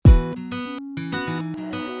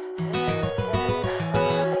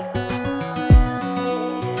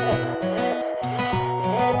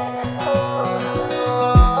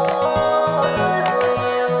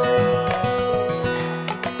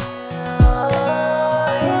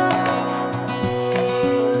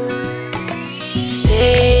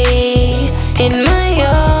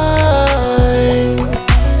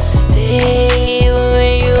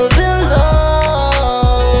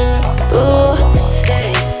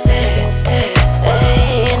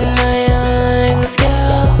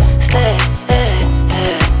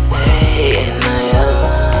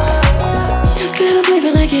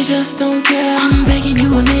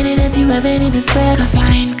respect, 'cause I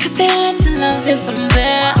ain't prepared to love you from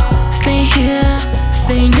there. Stay here,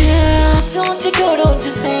 stay near. Don't you go, don't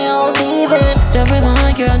you say I'll leave it. Don't break my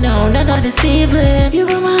heart, girl, no, not deceiving. You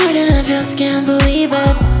broke my heart and I just can't believe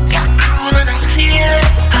it. Got cruel and I see it.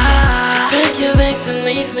 Pack your bags and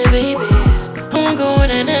leave me, baby. I'm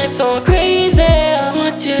going and act so crazy.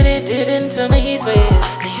 What you didn't amaze me. I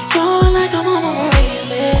stay strong like a mama raised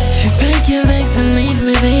me. If you pack your bags and leave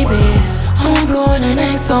me, baby, I'm going and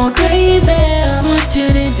act so crazy. What you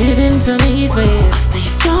didn't amaze me. I stay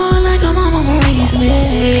strong like a mama raised me.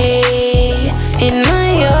 Stay in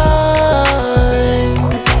my arms.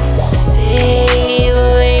 Stay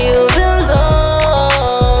where you belong.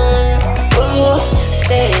 Ooh,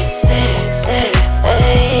 stay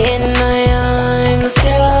in my arms,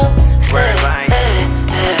 girl. Stay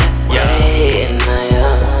in my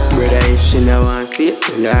arms. Brother, if she no want stay,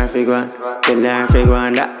 tell her fi go on. Tell her fi go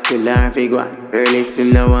on, that tell her fi go on. Girl, if him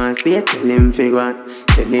no want stay, tell him fi go on.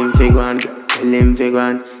 Tell him fi go on, tell him fi go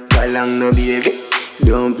on. Go long no baby,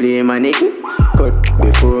 don't play my nigga. Cut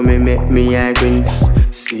before me make me eye grin.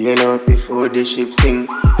 Sail out before the ship sink.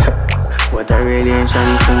 What a relation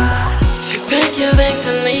sing. Pack your bags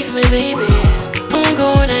and leave me, baby. I'm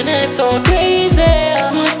going and act so crazy.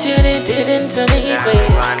 What you didn't amaze me.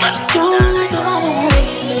 Stay strong like a mama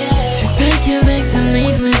raised me. Pack your bags and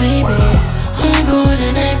leave me, baby. I'm going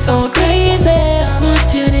and act so crazy.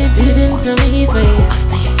 What you didn't amaze me.